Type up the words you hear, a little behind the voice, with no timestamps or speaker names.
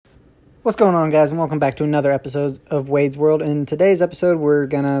What's going on, guys, and welcome back to another episode of Wade's World. In today's episode, we're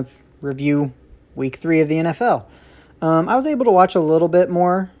going to review Week 3 of the NFL. I was able to watch a little bit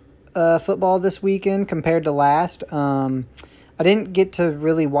more football this weekend compared to last. I didn't get to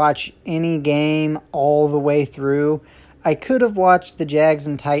really watch any game all the way through. I could have watched the Jags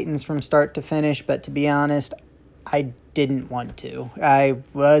and Titans from start to finish, but to be honest, I didn't want to. I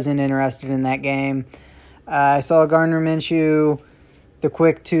wasn't interested in that game. I saw Gardner Minshew, the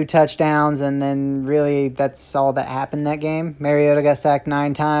quick 2 touchdowns, and then really that's all that happened that game. Mariota got sacked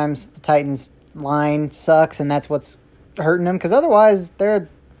 9 times. The Titans line sucks, and that's what's hurting them, because otherwise they're a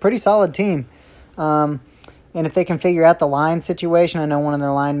pretty solid team. And if they can figure out the line situation, I know one of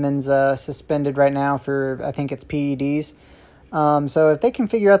their linemen's suspended right now for, I think it's PEDs. So if they can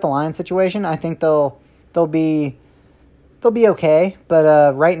figure out the line situation, I think they'll be okay.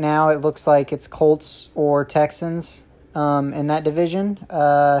 But right now it looks like it's Colts or Texans in that division.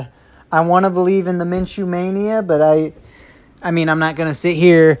 I want to believe in the Minshew mania, but I mean, I'm not going to sit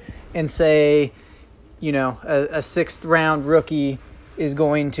here and say, a 6th round rookie is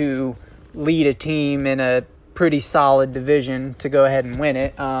going to lead a team in a pretty solid division to go ahead and win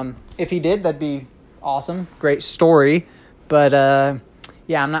it. If he did, that'd be awesome. Great story. But I'm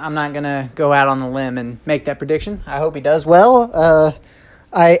not going to go out on the limb and make that prediction. I hope he does well.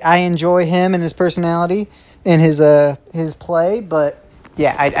 I enjoy him and his personality and his play, but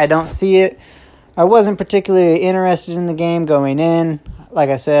yeah, I don't see it. I wasn't particularly interested in the game going in. Like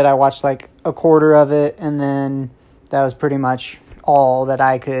I said, I watched like a quarter of it, and then that was pretty much all that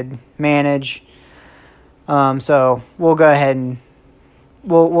I could manage. So we'll go ahead and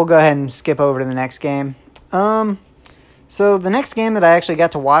we'll go ahead and skip over to the next game. So the next game that I actually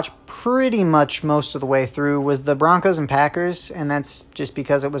got to watch pretty much most of the way through was the Broncos and Packers, and that's just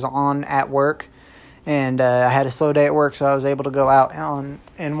because it was on at work. And I had a slow day at work, so I was able to go out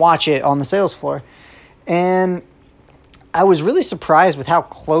and watch it on the sales floor. And I was really surprised with how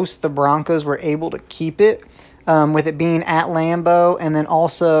close the Broncos were able to keep it, with it being at Lambeau, and then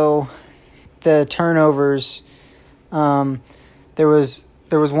also the turnovers. There was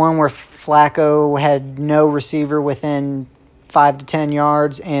one where Flacco had no receiver within 5 to 10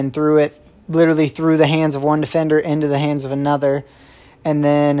 yards and threw it literally through the hands of one defender into the hands of another. And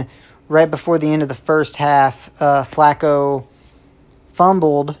then right before the end of the first half, Flacco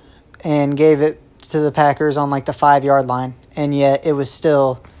fumbled and gave it to the Packers on like the 5-yard line. And yet it was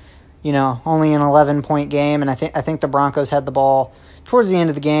still, only an 11-point game. And I think the Broncos had the ball towards the end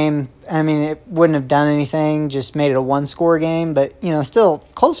of the game. I mean, it wouldn't have done anything, just made it a 1-score game, but, still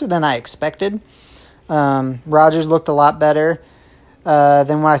closer than I expected. Rodgers looked a lot better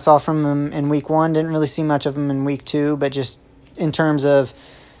than what I saw from him in week 1. Didn't really see much of him in week 2, but just in terms of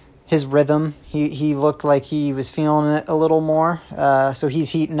his rhythm, he looked like he was feeling it a little more. So he's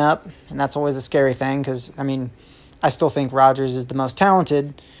heating up, and that's always a scary thing because, I still think Rodgers is the most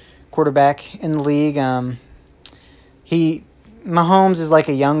talented quarterback in the league. Mahomes is like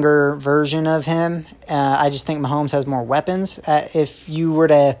a younger version of him. I just think Mahomes has more weapons. If you were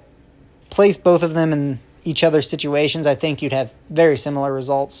to place both of them in each other's situations, I think you'd have very similar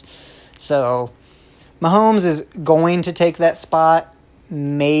results. So Mahomes is going to take that spot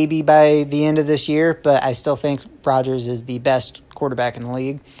maybe by the end of this year, but I still think Rodgers is the best quarterback in the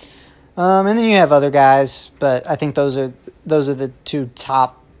league. And then you have other guys, but I think those are the 2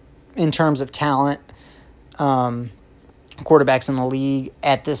 top in terms of talent quarterbacks in the league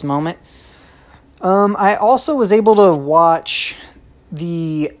at this moment. I also was able to watch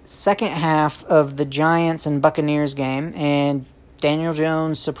the second half of the Giants and Buccaneers game, and Daniel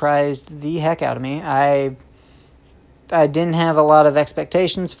Jones surprised the heck out of me. I didn't have a lot of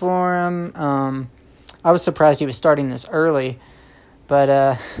expectations for him. I was surprised he was starting this early,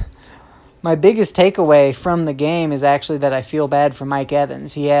 but my biggest takeaway from the game is actually that I feel bad for Mike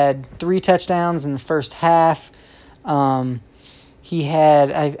Evans. He had 3 touchdowns in the first half. He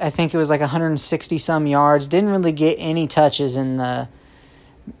had, I think it was like 160 some yards. Didn't really get any touches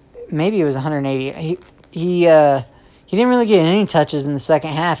maybe it was 180. He didn't really get any touches in the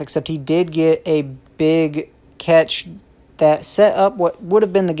second half, except he did get a big catch that set up what would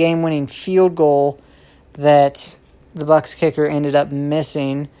have been the game-winning field goal that the Bucs kicker ended up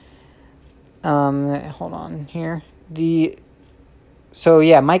missing. Hold on here.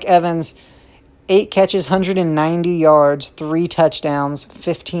 Mike Evans, 8 catches, 190 yards, 3 touchdowns,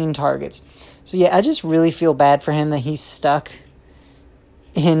 15 targets. So, yeah, I just really feel bad for him that he's stuck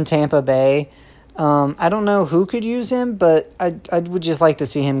in Tampa Bay. I don't know who could use him, but I would just like to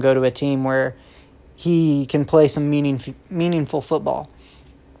see him go to a team where he can play some meaningful football.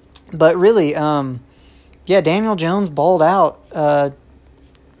 But really, Daniel Jones balled out.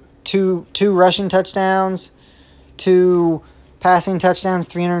 two rushing touchdowns, two passing touchdowns,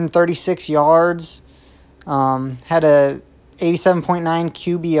 336 yards. Had a 87.9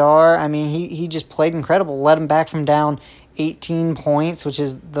 QBR. I mean, he just played incredible. Led him back from down 18 points, which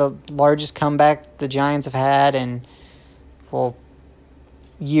is the largest comeback the Giants have had in, well,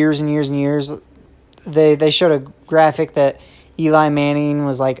 years and years and years. They showed a graphic that Eli Manning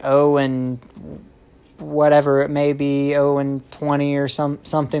was like 0 and whatever it may be, 0 and 20 or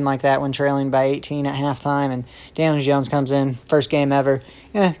something like that when trailing by 18 at halftime, and Daniel Jones comes in, first game ever,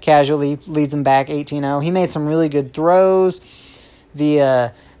 casually leads them back 18-0. He made some really good throws.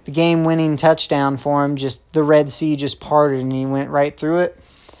 The game-winning touchdown for him, just the Red Sea just parted and he went right through it.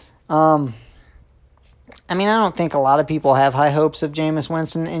 I mean, I don't think a lot of people have high hopes of Jameis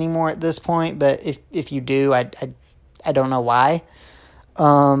Winston anymore at this point, but if you do, I don't know why.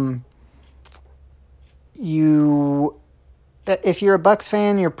 If you're a Bucs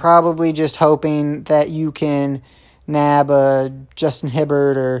fan, you're probably just hoping that you can nab a Justin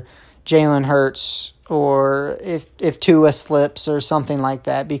Hibbert or Jalen Hurts, or if Tua slips or something like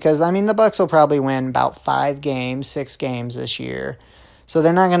that, because I mean the Bucs will probably win about 6 games this year. So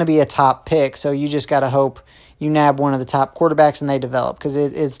they're not going to be a top pick, so you just got to hope you nab one of the top quarterbacks and they develop, because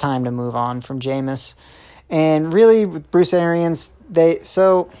it's time to move on from Jameis. And really, with Bruce Arians, they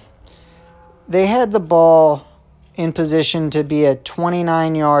had the ball in position to be a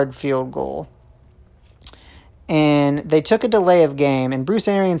 29-yard field goal. And they took a delay of game, and Bruce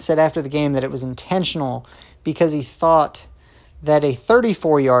Arians said after the game that it was intentional because he thought that a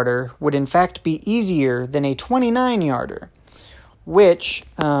 34-yarder would in fact be easier than a 29-yarder. Which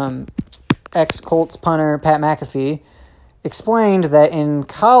ex-Colts punter Pat McAfee explained that in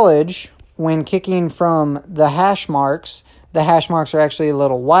college, when kicking from the hash marks are actually a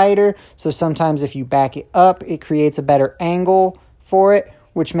little wider, so sometimes if you back it up, it creates a better angle for it,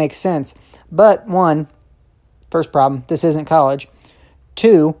 which makes sense. But first problem, this isn't college.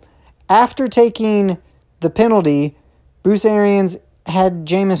 2, after taking the penalty, Bruce Arians had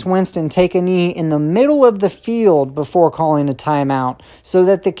Jameis Winston take a knee in the middle of the field before calling a timeout so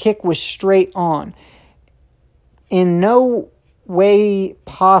that the kick was straight on. In no way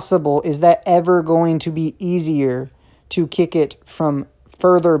possible is that ever going to be easier to kick it from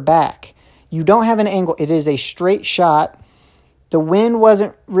further back. You don't have an angle. It is a straight shot. The wind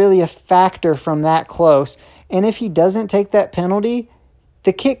wasn't really a factor from that close. And if he doesn't take that penalty,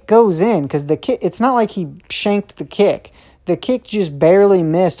 the kick goes in, because it's not like he shanked the kick. The kick just barely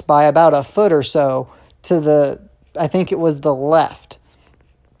missed by about a foot or so to I think it was the left.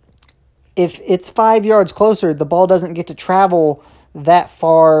 If it's 5 yards closer, the ball doesn't get to travel that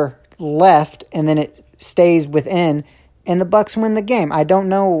far left, and then it stays within, and the Bucs win the game. I don't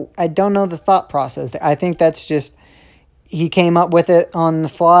know the thought process. I think that's just, he came up with it on the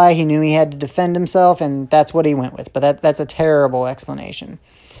fly. He knew he had to defend himself, and that's what he went with. But that's a terrible explanation.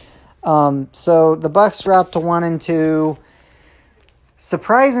 So the Bucs dropped to 1-2.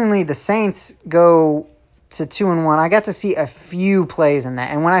 Surprisingly, the Saints go to 2-1. I got to see a few plays in that.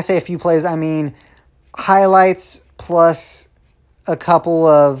 And when I say a few plays, I mean highlights plus a couple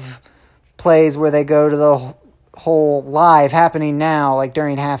of plays where they go to the whole live happening now, like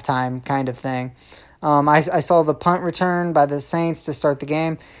during halftime kind of thing. I saw the punt return by the Saints to start the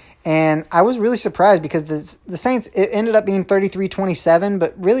game, and I was really surprised because the Saints, it ended up being 33-27,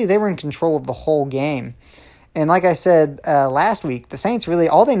 but really they were in control of the whole game. And like I said last week, the Saints really,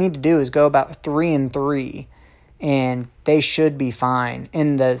 all they need to do is go about 3-3, and they should be fine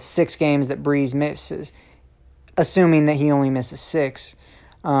in the 6 games that Breeze misses, assuming that he only misses 6,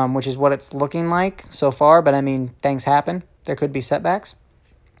 which is what it's looking like so far. But I mean, things happen. There could be setbacks.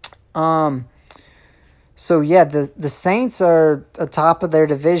 So yeah, the Saints are atop of their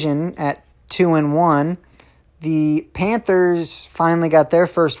division at 2-1. The Panthers finally got their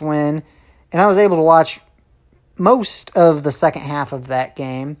first win, and I was able to watch most of the second half of that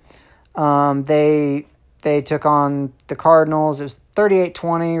game. They took on the Cardinals. It was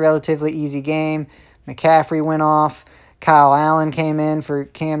 38-20, relatively easy game. McCaffrey went off. Kyle Allen came in for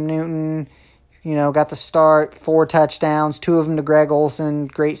Cam Newton. Got the start, 4 touchdowns, 2 of them to Greg Olsen.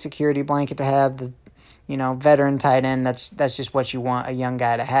 Great security blanket to have. The veteran tight end. That's just what you want a young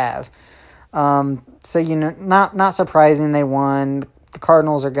guy to have. So not surprising they won. The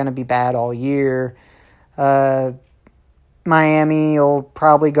Cardinals are going to be bad all year. Miami will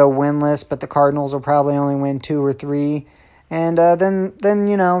probably go winless, but the Cardinals will probably only win 2 or 3. And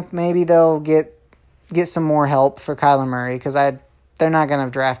then maybe they'll get some more help for Kyler Murray, because they're not going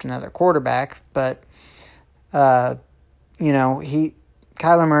to draft another quarterback. But Kyler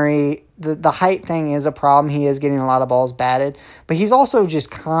Kyler Murray, the height thing is a problem. He is getting a lot of balls batted, but he's also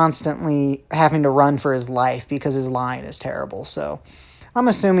just constantly having to run for his life because his line is terrible. So I'm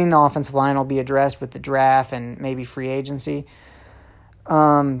assuming the offensive line will be addressed with the draft and maybe free agency.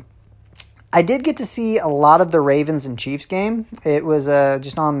 I did get to see a lot of the Ravens and Chiefs game. It was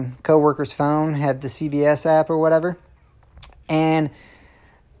just on coworker's phone, had the CBS app or whatever. And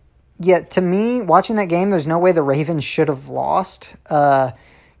yeah, to me, watching that game, there's no way the Ravens should have lost.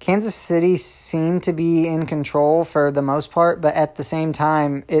 Kansas City seemed to be in control for the most part, but at the same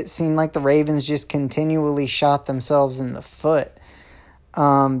time, it seemed like the Ravens just continually shot themselves in the foot.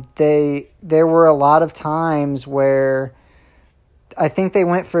 There were a lot of times where I think they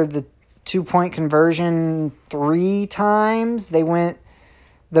went for the 2-point conversion 3 times. They went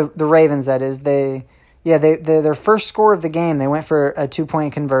the Ravens, that is. Their first score of the game, they went for a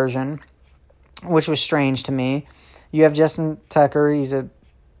 2-point conversion, which was strange to me. You have Justin Tucker, he's a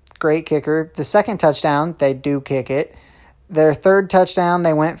great kicker. The second touchdown, they do kick it. Their third touchdown,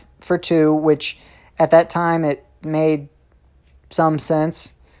 they went for 2, which at that time it made some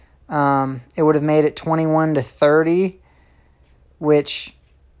sense. It would have made it 21-30, which,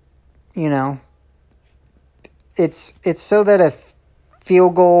 you know, it's so that a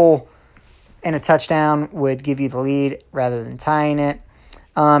field goal and a touchdown would give you the lead rather than tying it.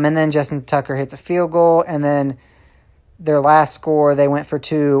 And then Justin Tucker hits a field goal, and then their last score, they went for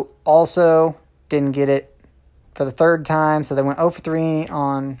 2, also didn't get it for the third time, so they went 0 for 3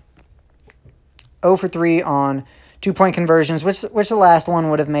 on 2-point conversions, which the last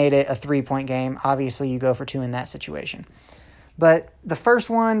one would have made it a 3-point game. Obviously, you go for 2 in that situation. But the first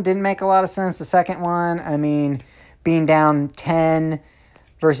one didn't make a lot of sense. The second one, I mean, being down 10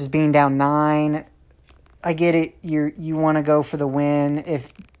 versus being down 9, I get it. You want to go for the win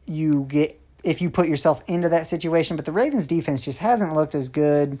if you put yourself into that situation. But the Ravens defense just hasn't looked as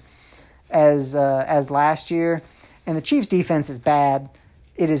good as last year, and the Chiefs defense is bad.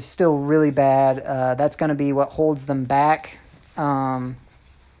 It is still really bad. That's going to be what holds them back. Their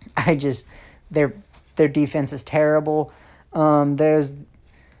defense is terrible. And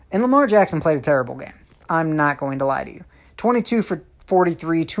Lamar Jackson played a terrible game. I'm not going to lie to you. 22 for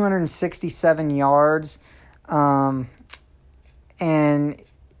 43, 267 yards. And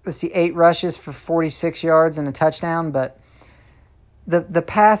let's see, 8 rushes for 46 yards and a touchdown. But the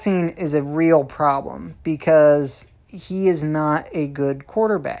passing is a real problem because he is not a good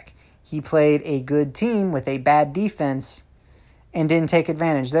quarterback. He played a good team with a bad defense and didn't take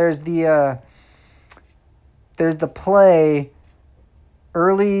advantage. There's the play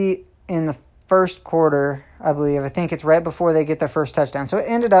early in the first quarter, I believe. I think it's right before they get their first touchdown. So it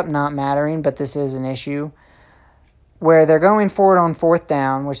ended up not mattering, but this is an issue where they're going for it on 4th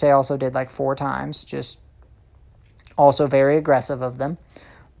down, which they also did like 4 times, just also very aggressive of them.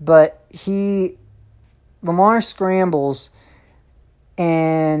 But Lamar scrambles,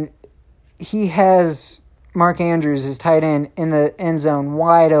 and he has Mark Andrews, his tight end, in the end zone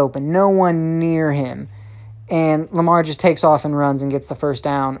wide open, no one near him. And Lamar just takes off and runs and gets the first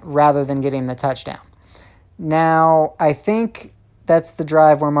down rather than getting the touchdown. Now, I think that's the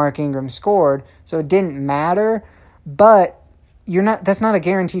drive where Mark Ingram scored, so it didn't matter, but that's not a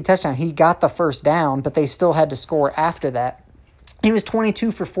guaranteed touchdown. He got the first down, but they still had to score after that. He was 22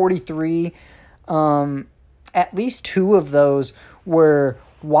 for 43. At least 2 of those were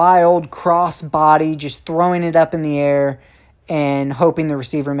wild cross body, just throwing it up in the air and hoping the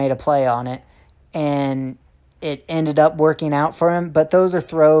receiver made a play on it. And it ended up working out for him. But those are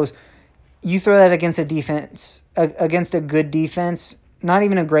throws. You throw that against a defense, against a good defense, not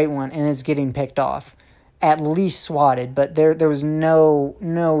even a great one, and it's getting picked off. At least swatted, but there was no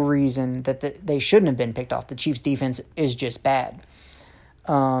reason that they shouldn't have been picked off. The Chiefs' defense is just bad.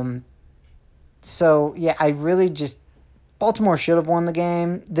 So, yeah, I really just... Baltimore should have won the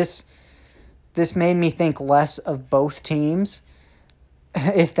game. This made me think less of both teams,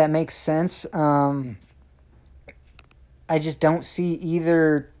 if that makes sense. I just don't see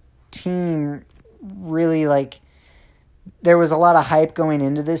either team really, like... There was a lot of hype going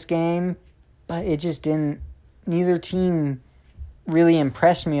into this game, but it just didn't... Neither team really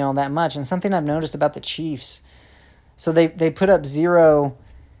impressed me all that much. And something I've noticed about the Chiefs... So they put up 0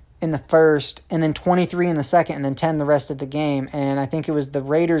 in the first, and then 23 in the second, and then 10 the rest of the game. And I think it was the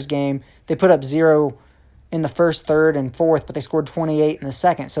Raiders game. They put up 0 in the first, third, and fourth, but they scored 28 in the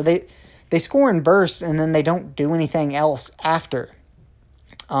second. So they score in bursts, and then they don't do anything else after.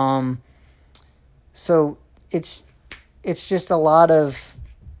 So it's just a lot of,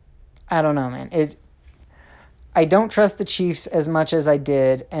 I don't know, man. I don't trust the Chiefs as much as I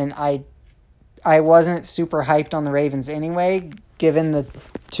did, and I wasn't super hyped on the Ravens anyway, given the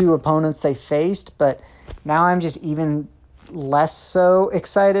two opponents they faced, but now I'm just even less so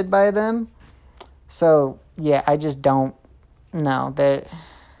excited by them. So, yeah, I just don't know.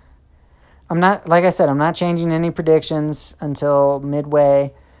 I'm not, like I said, I'm not changing any predictions until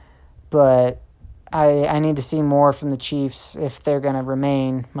midway, but I need to see more from the Chiefs if they're going to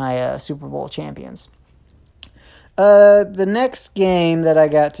remain my Super Bowl champions. The next game that I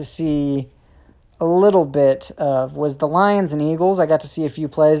got to see a little bit of was the Lions and Eagles. I got to see a few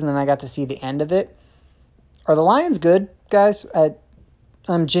plays, and then I got to see the end of it. Are the Lions good, guys?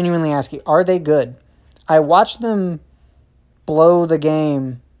 I'm genuinely asking, are they good? I watched them blow the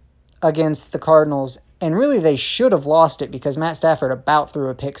game against the Cardinals, and really they should have lost it because Matt Stafford about threw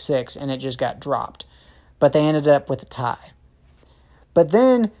a pick six, and it just got dropped. But they ended up with a tie. But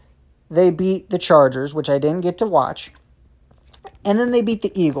then they beat the Chargers, which I didn't get to watch. And then they beat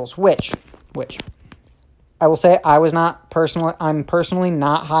the Eagles, which I will say I'm personally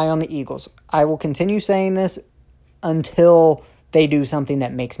not high on the Eagles. I will continue saying this until they do something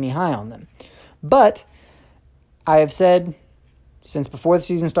that makes me high on them. But I have said since before the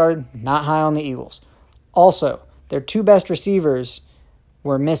season started, not high on the Eagles. Also, their two best receivers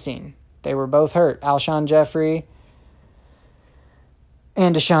were missing. They were both hurt. Alshon Jeffrey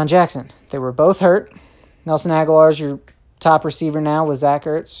and Deshaun Jackson. They were both hurt. Nelson Aguilar's your top receiver now with Zach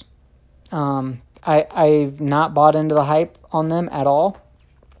Ertz. I've not bought into the hype on them at all.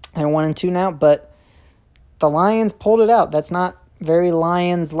 They're 1-2 now, but the Lions pulled it out. That's not very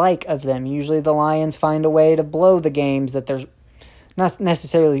Lions-like of them. Usually the Lions find a way to blow the games that they're not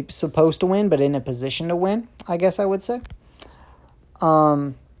necessarily supposed to win, but in a position to win, I guess I would say.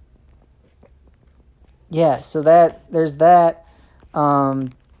 Yeah, so there's that. The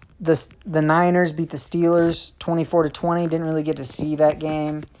Niners beat the Steelers 24-20. Didn't really get to see that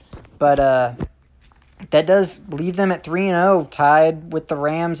game, but that does leave them at 3-0, tied with the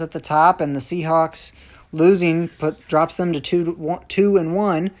Rams at the top, and the Seahawks losing drops them to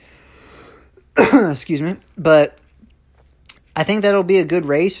 2-1. Excuse me, but I think that'll be a good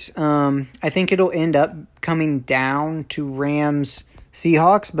race. I think it'll end up coming down to Rams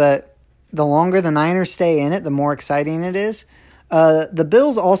Seahawks, but the longer the Niners stay in it, the more exciting it is. The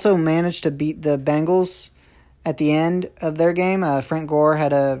Bills also managed to beat the Bengals at the end of their game. Frank Gore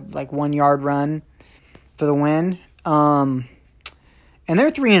had a 1 yard run for the win. And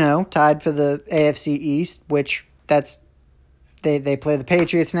they're 3-0, tied for the AFC East, which they play the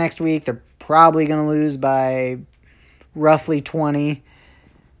Patriots next week. They're probably going to lose by roughly 20.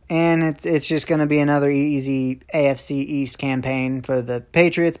 And it's just going to be another easy AFC East campaign for the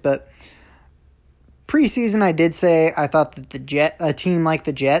Patriots, but preseason, I did say I thought that a team like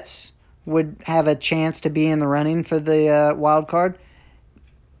the Jets would have a chance to be in the running for the wild card.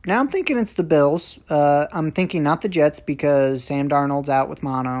 Now I'm thinking it's the Bills. I'm thinking not the Jets because Sam Darnold's out with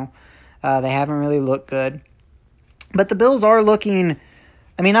mono. They haven't really looked good. But the Bills are looking...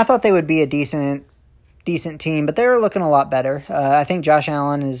 I mean, I thought they would be a decent team, but they're looking a lot better. I think Josh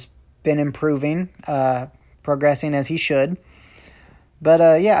Allen has been improving, progressing as he should.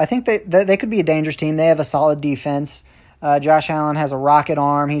 But, yeah, I think they could be a dangerous team. They have a solid defense. Josh Allen has a rocket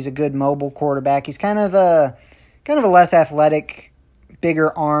arm. He's a good mobile quarterback. He's kind of a less athletic,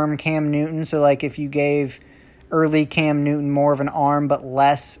 bigger arm Cam Newton. So, if you gave early Cam Newton more of an arm but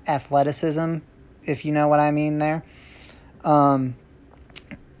less athleticism, if you know what I mean there. So,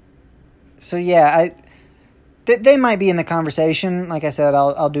 yeah, they might be in the conversation. Like I said,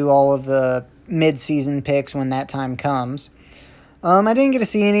 I'll do all of the mid-season picks when that time comes. I didn't get to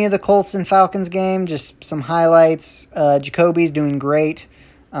see any of the Colts and Falcons game, just some highlights. Jacoby's doing great.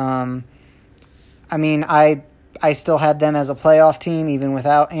 I still had them as a playoff team even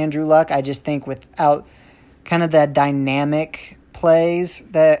without Andrew Luck. I just think without kind of that dynamic plays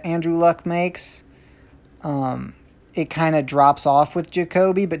that Andrew Luck makes, it kind of drops off with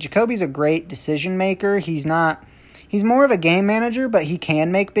Jacoby. But Jacoby's a great decision maker. He's more of a game manager, but he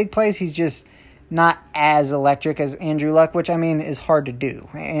can make big plays. He's just not as electric as Andrew Luck, which, is hard to do.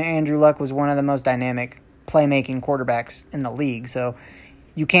 Andrew Luck was one of the most dynamic playmaking quarterbacks in the league, so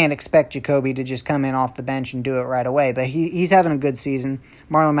you can't expect Jacoby to just come in off the bench and do it right away. But he's having a good season.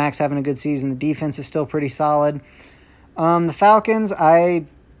 Marlon Mack's having a good season. The defense is still pretty solid. The Falcons, I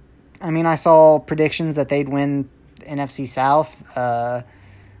saw predictions that they'd win the NFC South.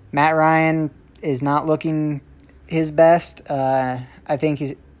 Matt Ryan is not looking his best. I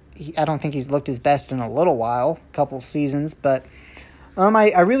don't think he's looked his best in a little while, a couple seasons, but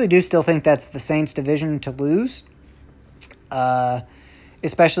I really do still think that's the Saints' division to lose,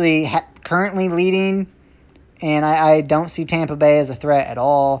 especially currently leading, and I don't see Tampa Bay as a threat at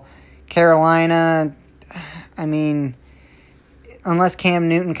all. Carolina, unless Cam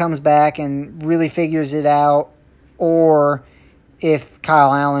Newton comes back and really figures it out, or if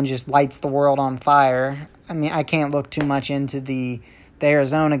Kyle Allen just lights the world on fire. I mean, I can't look too much into the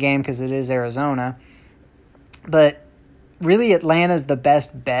Arizona game because it is Arizona. But really, Atlanta's the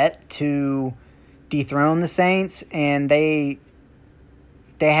best bet to dethrone the Saints, and they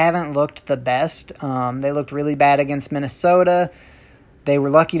haven't looked the best. They looked really bad against Minnesota. They were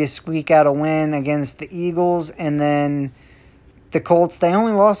lucky to squeak out a win against the Eagles, and then the Colts. They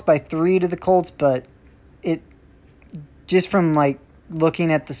only lost by 3 to the Colts, but it just from like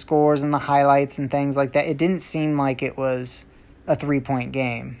looking at the scores and the highlights and things like that, it didn't seem like it was a 3-point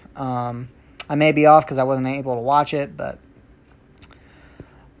game. I may be off because I wasn't able to watch it, but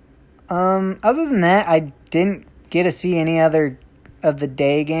other than that, I didn't get to see any other of the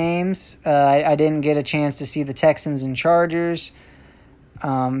day games. I didn't get a chance to see the Texans and Chargers,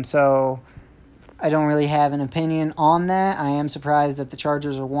 so I don't really have an opinion on that. I am surprised that the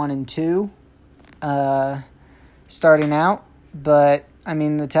Chargers are 1-2 starting out, but I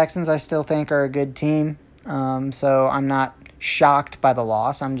mean the Texans I still think are a good team, so I'm not shocked by the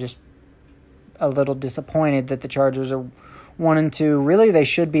loss. I'm just a little disappointed that the Chargers are 1-2. Really, they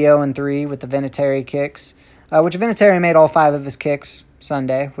should be 0-3 with the Vinatieri kicks, which Vinatieri made all 5 of his kicks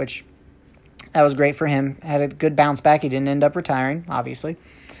Sunday, which that was great for him. Had a good bounce back. He didn't end up retiring, obviously.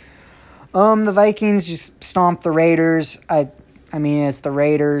 The Vikings just stomped the Raiders. I mean, it's the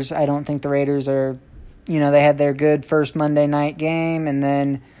Raiders. I don't think the Raiders are, they had their good first Monday night game, and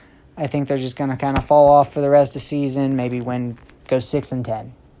then I think they're just going to kind of fall off for the rest of the season, maybe go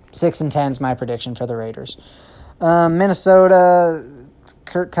 6-10. 6-10 is my prediction for the Raiders. Minnesota,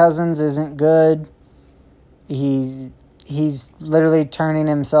 Kirk Cousins isn't good. He's literally turning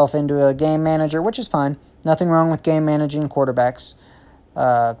himself into a game manager, which is fine. Nothing wrong with game managing quarterbacks.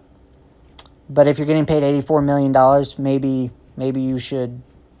 But if you're getting paid $84 million, maybe you should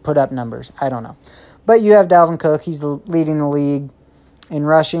put up numbers. I don't know. But you have Dalvin Cook. He's leading the league in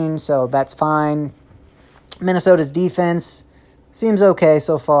rushing, so that's fine. Minnesota's defense seems okay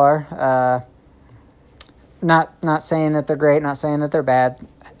so far. Not saying that they're great, not saying that they're bad.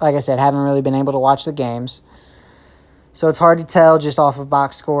 Like I said, haven't really been able to watch the games. So it's hard to tell just off of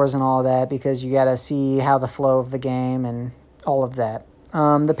box scores and all that because you got to see how the flow of the game and all of that.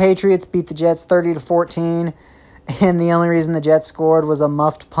 The Patriots beat the Jets 30-14, and the only reason the Jets scored was a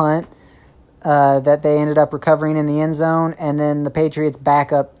muffed punt that they ended up recovering in the end zone, and then the Patriots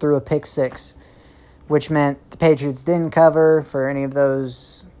backup threw a pick six, which meant the Patriots didn't cover for any of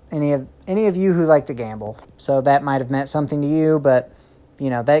you who like to gamble. So that might have meant something to you, but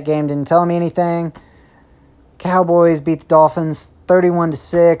that game didn't tell me anything. Cowboys beat the Dolphins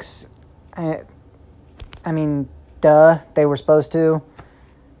 31-6. I mean, duh, they were supposed to.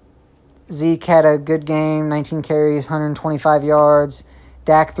 Zeke had a good game, 19 carries, 125 yards.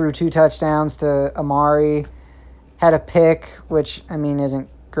 Dak threw 2 touchdowns to Amari. Had a pick, which, isn't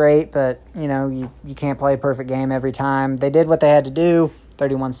great, but, you can't play a perfect game every time. They did what they had to do,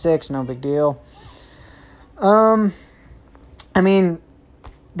 31-6, no big deal.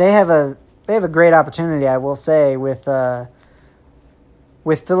 They have a great opportunity, I will say, with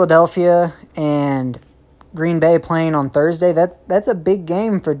Philadelphia and Green Bay playing on Thursday. That's a big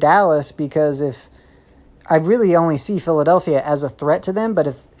game for Dallas because if I really only see Philadelphia as a threat to them, but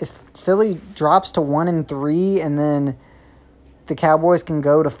if Philly drops to 1-3 and then the Cowboys can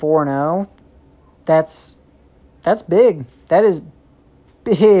go to 4-0, that's big. That is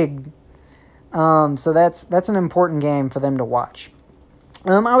big. So that's an important game for them to watch.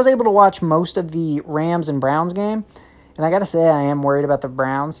 I was able to watch most of the Rams and Browns game, and I got to say I am worried about the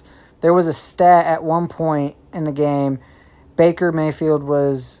Browns. There was a stat at one point in the game, Baker Mayfield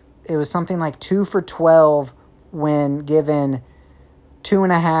was something like 2 for 12 when given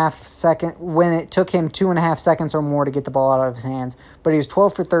 2.5 seconds, when it took him 2.5 seconds or more to get the ball out of his hands, but he was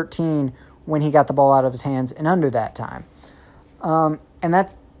 12 for 13 when he got the ball out of his hands and under that time. And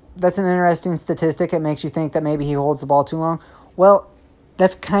that's an interesting statistic. It makes you think that maybe he holds the ball too long. Well,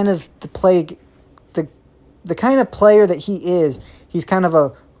 that's kind of the kind of player that he is. He's kind of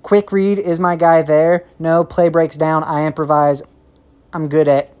a quick read. Is my guy there? No, play breaks down. I improvise. I'm good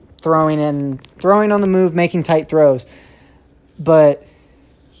at throwing on the move, making tight throws. But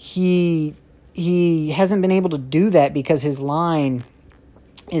he hasn't been able to do that because his line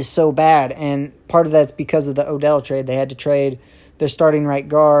is so bad. And part of that's because of the Odell trade. They had to trade their starting right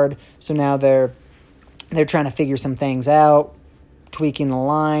guard. So now they're trying to figure some things out, tweaking the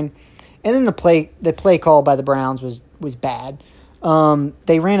line. And then the play call by the Browns was bad.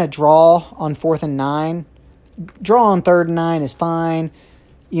 They ran a draw on 4th and 9. Draw on 3rd and 9 is fine.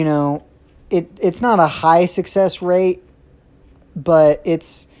 It's not a high success rate but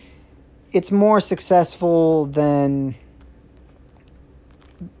it's more successful than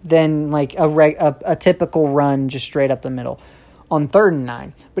like a typical run just straight up the middle on 3rd and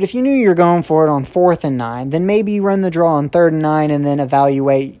 9. But if you knew you were going for it on 4th and 9, then maybe you run the draw on 3rd and 9 and then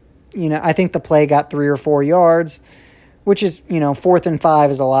evaluate. I think the play got 3 or 4 yards, which is, 4th and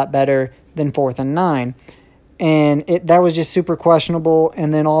 5 is a lot better than 4th and 9. And that was just super questionable.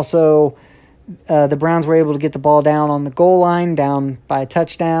 And then also the Browns were able to get the ball down on the goal line, down by a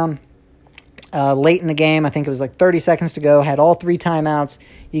touchdown. Late in the game, I think it was like 30 seconds to go, had all 3 timeouts.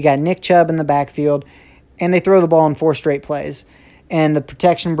 You got Nick Chubb in the backfield, and they throw the ball in 4 straight plays. And the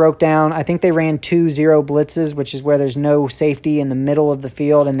protection broke down. I think they ran 2-0 blitzes, which is where there's no safety in the middle of the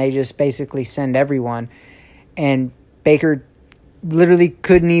field, and they just basically send everyone. And Baker literally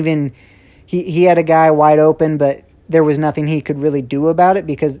couldn't even – he had a guy wide open, but there was nothing he could really do about it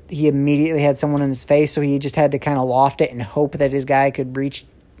because he immediately had someone in his face, so he just had to kind of loft it and hope that his guy could reach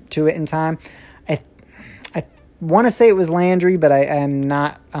to it in time. I want to say it was Landry, but I am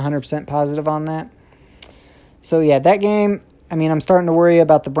not 100% positive on that. So, yeah, that game, I'm starting to worry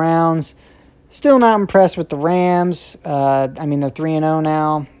about the Browns. Still not impressed with the Rams. They're 3-0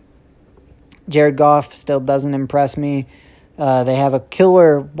 now. Jared Goff still doesn't impress me. They have a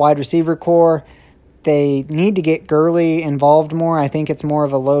killer wide receiver core. They need to get Gurley involved more. I think it's more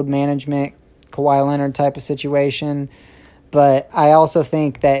of a load management, Kawhi Leonard type of situation. But I also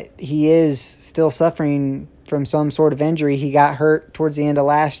think that he is still suffering from some sort of injury. He got hurt towards the end of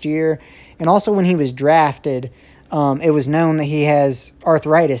last year. And also when he was drafted, it was known that he has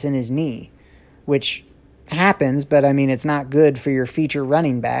arthritis in his knee, which happens, but it's not good for your feature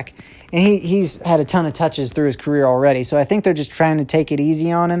running back. And he's had a ton of touches through his career already. So I think they're just trying to take it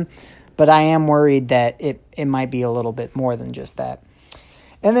easy on him. But I am worried that it might be a little bit more than just that.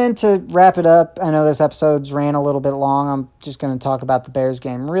 And then to wrap it up, I know this episode's ran a little bit long. I'm just going to talk about the Bears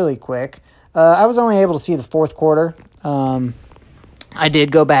game really quick. I was only able to see the 4th quarter. I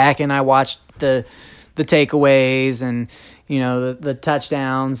did go back and I watched the takeaways and, the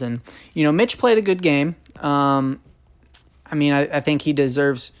touchdowns. And, Mitch played a good game. I think he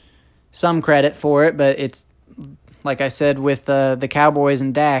deserves some credit for it, but it's, like I said, with the Cowboys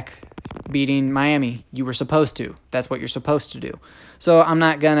and Dak beating Miami, you were supposed to. That's what you're supposed to do. So I'm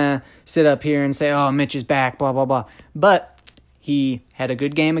not going to sit up here and say, oh, Mitch is back, blah, blah, blah. But he had a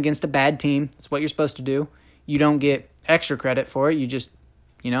good game against a bad team. That's what you're supposed to do. You don't get extra credit for it. You just,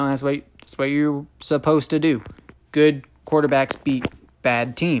 that's what you're supposed to do. Good quarterbacks beat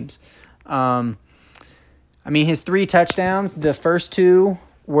bad teams. His 3 touchdowns, the first 2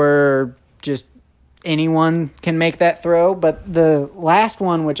 were just anyone can make that throw. But the last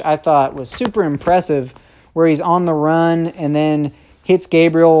one, which I thought was super impressive, where he's on the run and then hits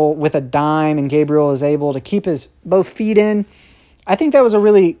Gabriel with a dime, and Gabriel is able to keep his both feet in. I think that was a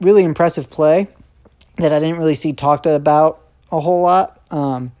really, really impressive play that I didn't really see talked about a whole lot.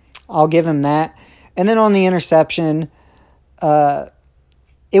 I'll give him that. And then on the interception, it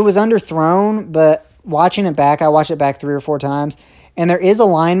was underthrown, but watching it back, I watched it back 3 or 4 times, and there is a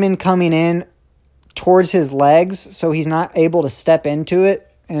lineman coming in towards his legs, so he's not able to step into it.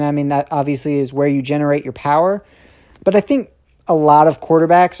 And that obviously is where you generate your power. But I think a lot of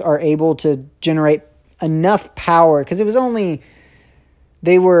quarterbacks are able to generate enough power, because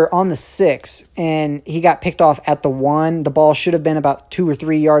they were on the 6 and he got picked off at the 1. The ball should have been about 2 or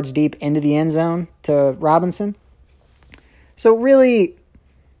 3 yards deep into the end zone to Robinson. So really,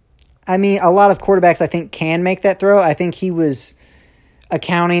 a lot of quarterbacks I think can make that throw. I think he was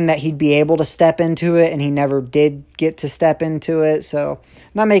accounting that he'd be able to step into it, and he never did get to step into it. So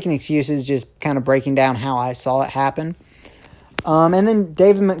not making excuses, just kind of breaking down how I saw it happen. And then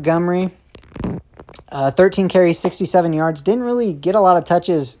David Montgomery, 13 carries, 67 yards. Didn't really get a lot of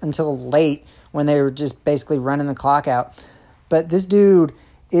touches until late when they were just basically running the clock out. But this dude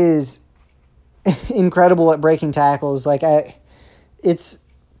is incredible at breaking tackles.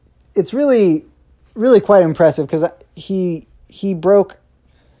 It's really, really quite impressive, because he broke,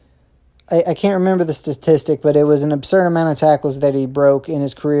 I can't remember the statistic, but it was an absurd amount of tackles that he broke in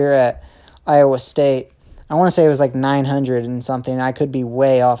his career at Iowa State. I want to say it was like 900 and something. I could be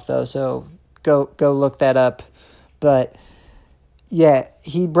way off though, so go look that up. But yeah,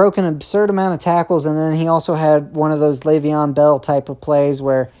 he broke an absurd amount of tackles, and then he also had one of those Le'Veon Bell type of plays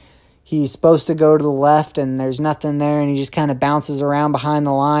where he's supposed to go to the left and there's nothing there, and he just kind of bounces around behind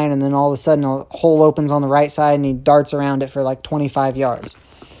the line, and then all of a sudden a hole opens on the right side and he darts around it for like 25 yards.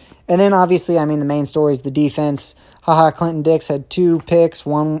 And then obviously, the main story is the defense. Clinton Dix had 2 picks,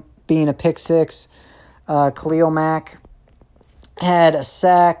 one being a pick 6. Khalil Mack had a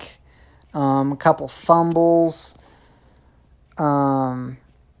sack, a couple fumbles.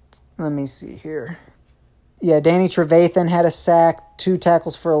 Let me see here. Yeah, Danny Trevathan had a sack, 2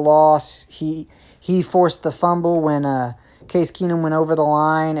 tackles for a loss. He forced the fumble when Case Keenum went over the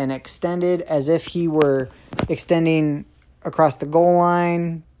line and extended as if he were extending across the goal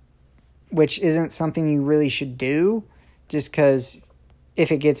line, which isn't something you really should do, just because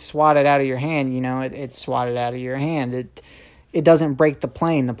if it gets swatted out of your hand, it's swatted out of your hand. It doesn't break the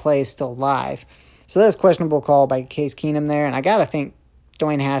plane. The play is still live. So that's a questionable call by Case Keenum there, and I got to think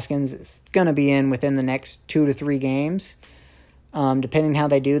Dwayne Haskins is going to be in within the next 2 to 3 games, depending how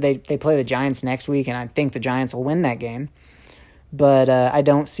they do. They play the Giants next week, and I think the Giants will win that game. But I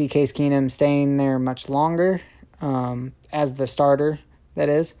don't see Case Keenum staying there much longer as the starter, that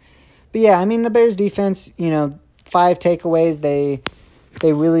is. But yeah, I mean, the Bears defense, 5 takeaways.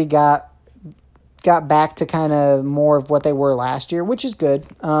 They really got back to kind of more of what they were last year, which is good.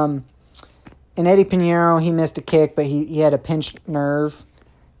 And Eddie Pinheiro, he missed a kick, but he had a pinched nerve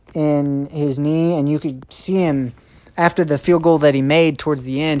in his knee, and you could see him after the field goal that he made towards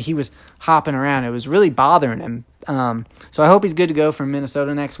the end. He was hopping around. It was really bothering him. So I hope he's good to go for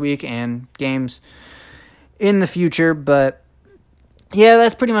Minnesota next week and games in the future. But yeah,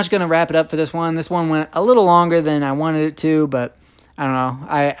 that's pretty much going to wrap it up for this one. This one went a little longer than I wanted it to, but I don't know.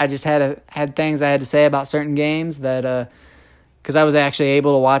 I just had things I had to say about certain games that because I was actually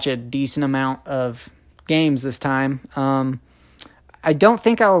able to watch a decent amount of games this time. I don't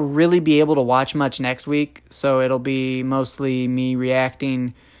think I'll really be able to watch much next week, so it'll be mostly me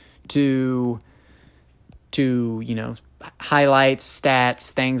reacting to highlights,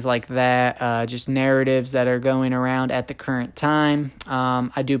 stats, things like that, just narratives that are going around at the current time.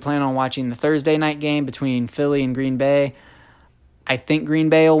 I do plan on watching the Thursday night game between Philly and Green Bay. I think Green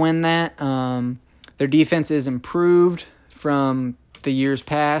Bay will win that. Their defense is improved from the years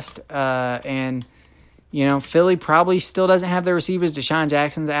past, and Philly probably still doesn't have their receivers. Deshaun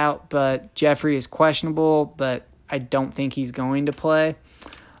Jackson's out, but Jeffrey is questionable, but I don't think he's going to play.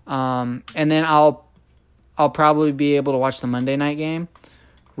 And then I'll probably be able to watch the Monday night game,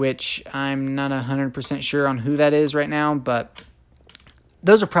 which I'm not 100% sure on who that is right now, but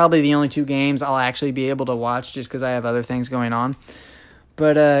those are probably the only 2 games I'll actually be able to watch just because I have other things going on.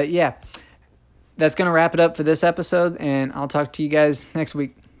 But yeah, that's going to wrap it up for this episode, and I'll talk to you guys next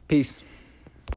week. Peace.